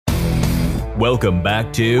Welcome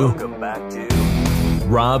back to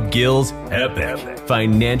Rob Gill's Epic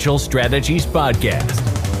Financial Strategies Podcast.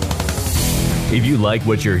 If you like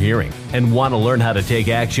what you're hearing and want to learn how to take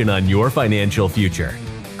action on your financial future,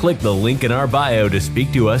 click the link in our bio to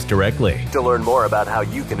speak to us directly. To learn more about how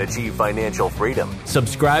you can achieve financial freedom,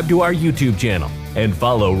 subscribe to our YouTube channel and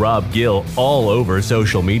follow Rob Gill all over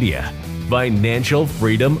social media. Financial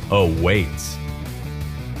freedom awaits.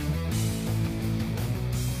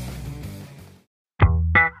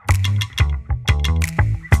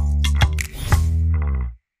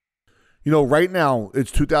 You know, right now,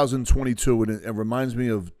 it's 2022, and it reminds me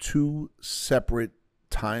of two separate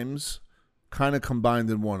times kind of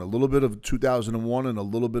combined in one. A little bit of 2001 and a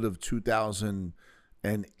little bit of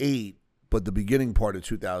 2008, but the beginning part of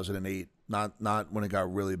 2008, not when it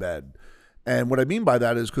got really bad. And what I mean by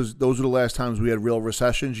that is because those are the last times we had real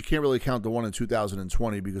recessions. You can't really count the one in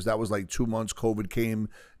 2020 because that was like 2 months COVID came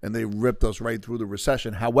and they ripped us right through the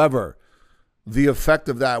recession. However, the effect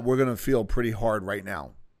of that, we're going to feel pretty hard right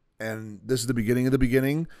now. And this is the beginning of the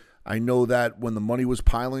beginning. I know that when the money was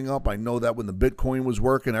piling up, I know that when the Bitcoin was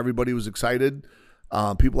working, everybody was excited.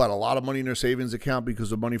 People had a lot of money in their savings account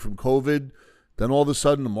because of money from COVID. Then all of a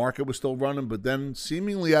sudden, the market was still running. But then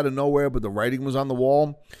seemingly out of nowhere, but the writing was on the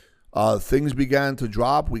wall, things began to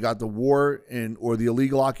drop. We got the war or the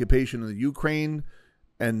illegal occupation in the Ukraine.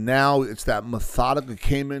 And now it's that methodical, it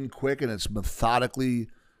came in quick, and it's methodically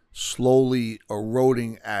slowly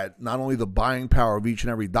eroding at not only the buying power of each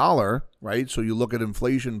and every dollar, right? So you look at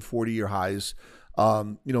inflation, 40-year highs.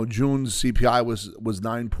 June's CPI was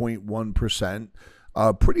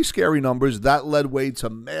 9.1%. Pretty scary numbers. That led way to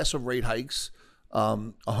massive rate hikes,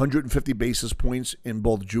 150 basis points in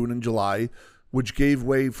both June and July, which gave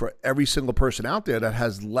way for every single person out there that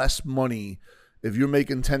has less money. If you're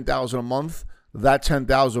making $10,000 a month, that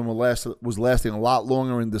 $10,000 was lasting a lot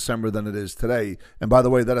longer in December than it is today. And by the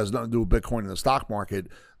way, that has nothing to do with Bitcoin and the stock market.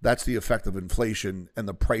 That's the effect of inflation and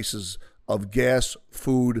the prices of gas,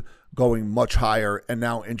 food going much higher, and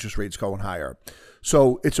now interest rates going higher.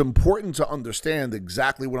 So it's important to understand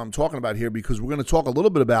exactly what I'm talking about here because we're going to talk a little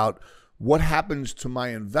bit about what happens to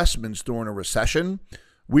my investments during a recession.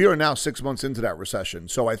 We are now 6 months into that recession.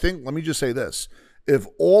 So I think, let me just say this. If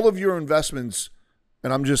all of your investments,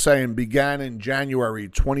 and I'm just saying, began in January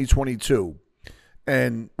 2022,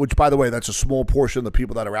 and which, by the way, that's a small portion of the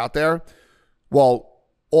people that are out there. Well,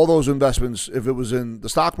 all those investments, if it was in the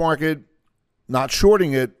stock market, not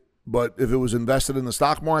shorting it, but if it was invested in the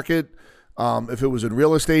stock market, if it was in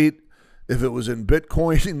real estate, if it was in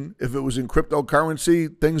Bitcoin, if it was in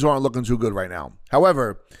cryptocurrency, things aren't looking too good right now.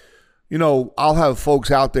 However, I'll have folks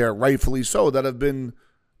out there, rightfully so, that have been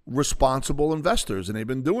responsible investors, and they've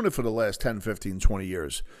been doing it for the last 10, 15, 20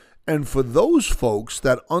 years. And for those folks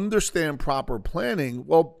that understand proper planning,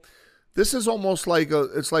 well, this is almost like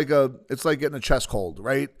it's like getting a chest cold,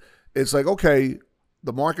 right? It's like, okay,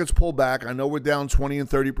 the market's pulled back. I know we're down 20 and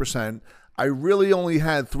 30%. I really only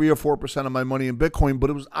had 3 or 4% of my money in Bitcoin, but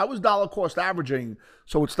I was dollar cost averaging,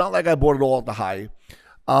 so it's not like I bought it all at the high.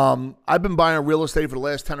 I've been buying real estate for the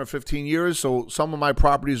last 10 or 15 years, so some of my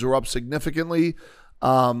properties are up significantly.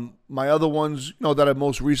 My other ones, that I've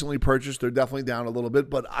most recently purchased, they're definitely down a little bit,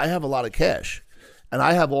 but I have a lot of cash and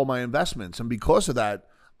I have all my investments. And because of that,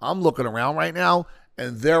 I'm looking around right now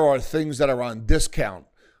and there are things that are on discount,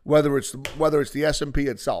 whether it's the S&P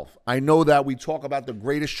itself. I know that we talk about the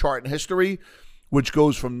greatest chart in history, which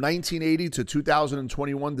goes from 1980 to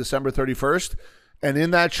 2021, December 31st. And in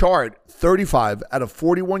that chart, 35 out of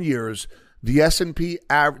 41 years, the S&P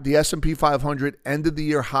 500 ended the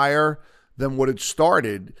year higher than what it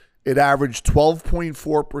started. It averaged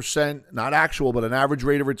 12.4%, not actual, but an average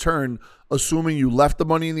rate of return, assuming you left the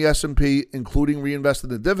money in the S&P, including reinvested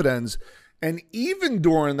the dividends. And even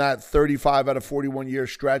during that 35 out of 41 year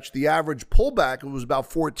stretch, the average pullback was about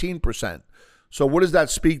 14%. So what does that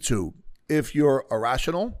speak to? If you're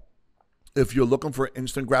irrational, if you're looking for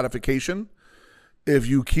instant gratification, if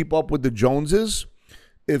you keep up with the Joneses,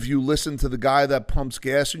 if you listen to the guy that pumps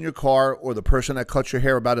gas in your car or the person that cuts your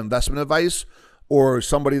hair about investment advice or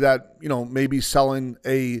somebody that, may be selling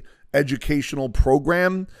a educational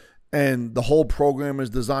program and the whole program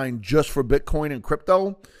is designed just for Bitcoin and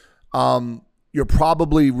crypto, you're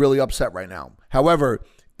probably really upset right now. However,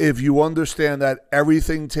 if you understand that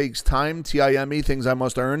everything takes time, TIME, things I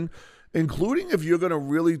must earn, including if you're going to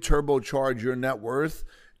really turbocharge your net worth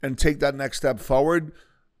and take that next step forward,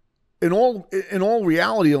 in all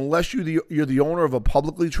reality, unless you're the owner of a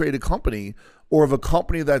publicly traded company or of a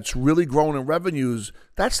company that's really growing in revenues,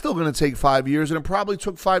 that's still going to take 5 years, and it probably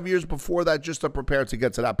took 5 years before that just to prepare to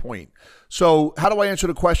get to that point. So how do I answer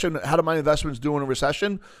the question, how do my investments do in a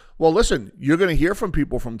recession? Well, listen, you're going to hear from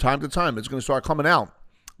people from time to time. It's going to start coming out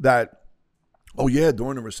that, oh yeah,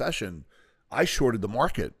 during the recession, I shorted the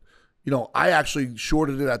market. I actually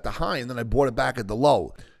shorted it at the high, and then I bought it back at the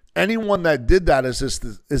low. Anyone that did that is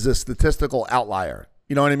a statistical outlier.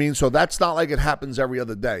 You know what I mean? So that's not like it happens every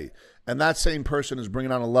other day. And that same person is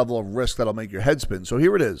bringing on a level of risk that'll make your head spin. So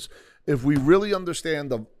here it is. If we really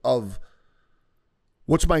understand of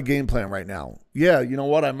what's my game plan right now? Yeah, you know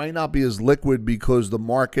what? I might not be as liquid because the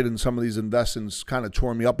market and some of these investments kind of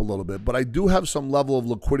tore me up a little bit, but I do have some level of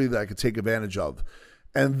liquidity that I could take advantage of.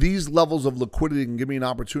 And these levels of liquidity can give me an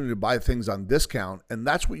opportunity to buy things on discount. And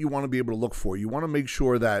that's what you want to be able to look for. You want to make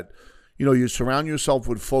sure that, you surround yourself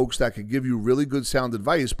with folks that could give you really good sound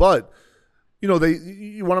advice. But, you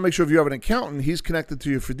want to make sure if you have an accountant, he's connected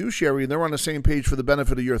to your fiduciary and they're on the same page for the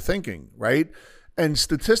benefit of your thinking, right? And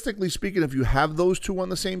statistically speaking, if you have those two on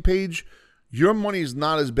the same page, your money is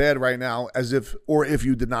not as bad right now as if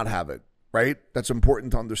you did not have it, right? That's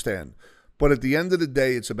important to understand. But at the end of the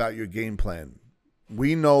day, it's about your game plan.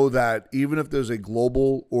 We know that even if there's a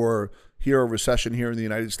global or a recession here in the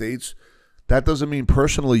United States, that doesn't mean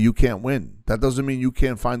personally you can't win. That doesn't mean you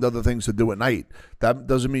can't find other things to do at night. That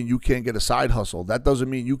doesn't mean you can't get a side hustle. That doesn't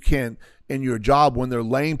mean you can't, in your job, when they're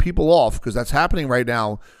laying people off, because that's happening right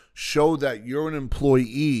now, show that you're an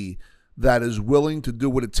employee that is willing to do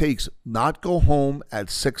what it takes, not go home at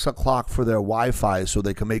 6 o'clock for their Wi-Fi so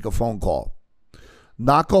they can make a phone call.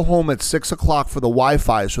 Not go home at 6 o'clock for the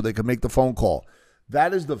Wi-Fi so they can make the phone call.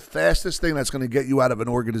 That is the fastest thing that's going to get you out of an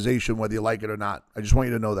organization, whether you like it or not. I just want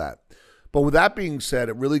you to know that. But with that being said,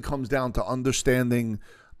 it really comes down to understanding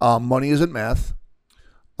money isn't math.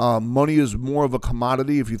 Money is more of a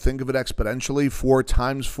commodity. If you think of it exponentially, 4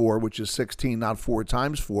 times 4, which is 16, not 4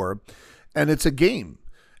 times 4. And it's a game.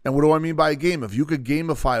 And what do I mean by a game? If you could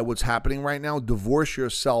gamify what's happening right now, divorce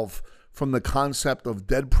yourself from the concept of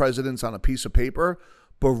dead presidents on a piece of paper,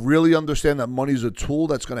 but really understand that money is a tool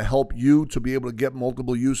that's going to help you to be able to get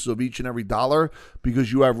multiple uses of each and every dollar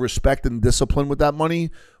because you have respect and discipline with that money.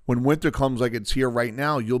 When winter comes like it's here right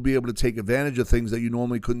now, you'll be able to take advantage of things that you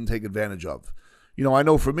normally couldn't take advantage of. I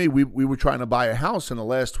know for me, we were trying to buy a house in the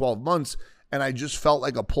last 12 months, and I just felt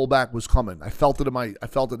like a pullback was coming. I felt it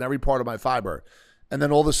in every part of my fiber. And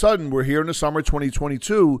then all of a sudden, we're here in the summer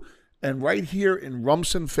 2022, and right here in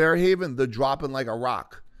Rumson, Fairhaven, they're dropping like a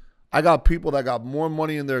rock. I got people that got more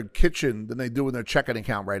money in their kitchen than they do in their checking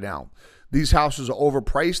account right now. These houses are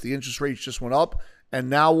overpriced. The interest rates just went up. And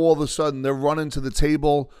now all of a sudden they're running to the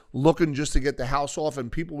table looking just to get the house off. And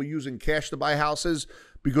people were using cash to buy houses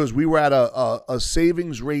because we were at a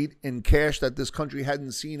savings rate in cash that this country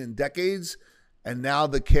hadn't seen in decades. And now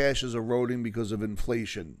the cash is eroding because of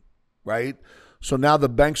inflation, right? So now the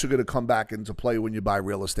banks are going to come back into play when you buy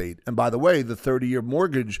real estate. And by the way, the 30-year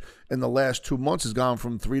mortgage in the last 2 months has gone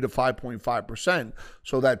from 3 to 5.5%.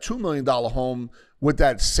 So that $2 million home with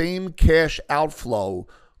that same cash outflow,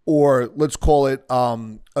 or let's call it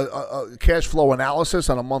a cash flow analysis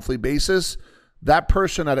on a monthly basis, that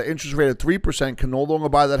person at an interest rate of 3% can no longer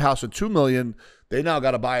buy that house at $2 million. They now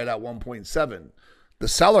got to buy it at 1.7. The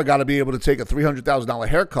seller got to be able to take a $300,000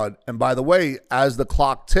 haircut. And by the way, as the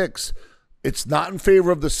clock ticks, it's not in favor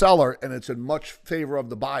of the seller, and it's in much favor of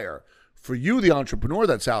the buyer. For you, the entrepreneur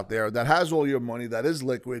that's out there that has all your money, that is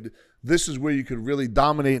liquid, this is where you could really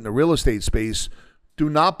dominate in the real estate space. Do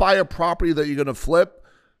not buy a property that you're going to flip.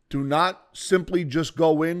 Do not simply just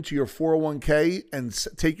go into your 401k and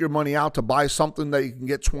take your money out to buy something that you can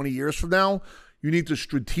get 20 years from now. You need to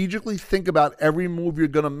strategically think about every move you're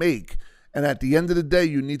going to make. And at the end of the day,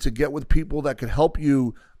 you need to get with people that can help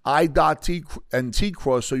you I.T and T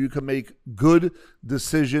cross so you can make good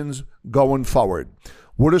decisions going forward.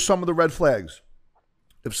 What are some of the red flags?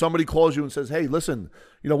 If somebody calls you and says, hey, listen,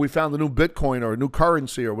 we found a new Bitcoin or a new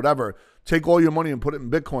currency or whatever, take all your money and put it in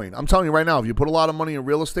Bitcoin. I'm telling you right now, if you put a lot of money in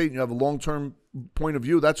real estate and you have a long-term point of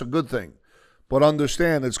view, that's a good thing. But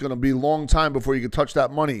understand it's going to be a long time before you can touch that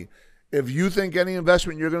money. If you think any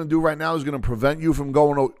investment you're going to do right now is going to prevent you from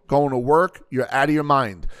going to work, you're out of your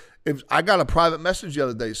mind. If I got a private message the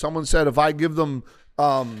other day, someone said if I give them,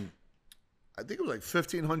 I think it was like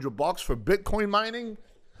 $1,500 for Bitcoin mining.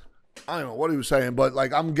 I don't know what he was saying, but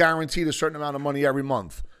like I'm guaranteed a certain amount of money every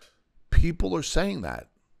month. People are saying that,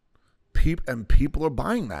 and people are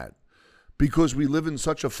buying that because we live in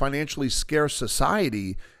such a financially scarce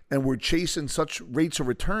society, and we're chasing such rates of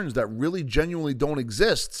returns that really genuinely don't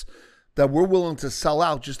exist. that we're willing to sell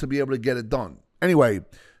out just to be able to get it done. Anyway,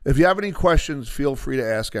 if you have any questions, feel free to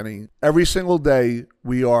ask any. Every single day,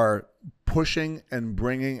 we are pushing and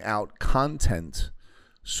bringing out content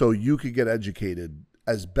so you could get educated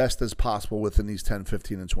as best as possible within these 10,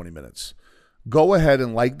 15, and 20 minutes. Go ahead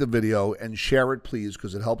and like the video and share it, please,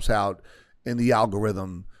 because it helps out in the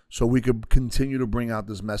algorithm so we could continue to bring out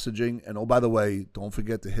this messaging. And oh, by the way, don't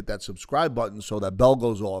forget to hit that subscribe button so that bell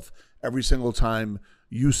goes off every single time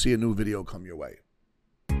you see a new video come your way.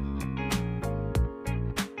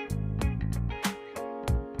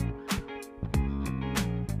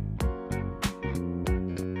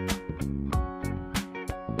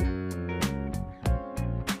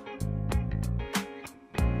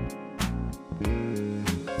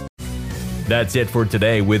 That's it for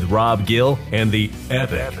today with Rob Gill and the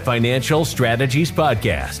Epic Financial Strategies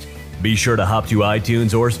Podcast. Be sure to hop to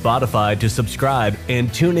iTunes or Spotify to subscribe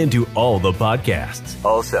and tune into all the podcasts.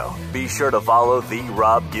 Also, be sure to follow the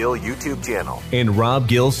Rob Gill YouTube channel and Rob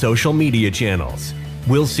Gill social media channels.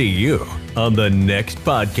 We'll see you on the next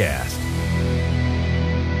podcast.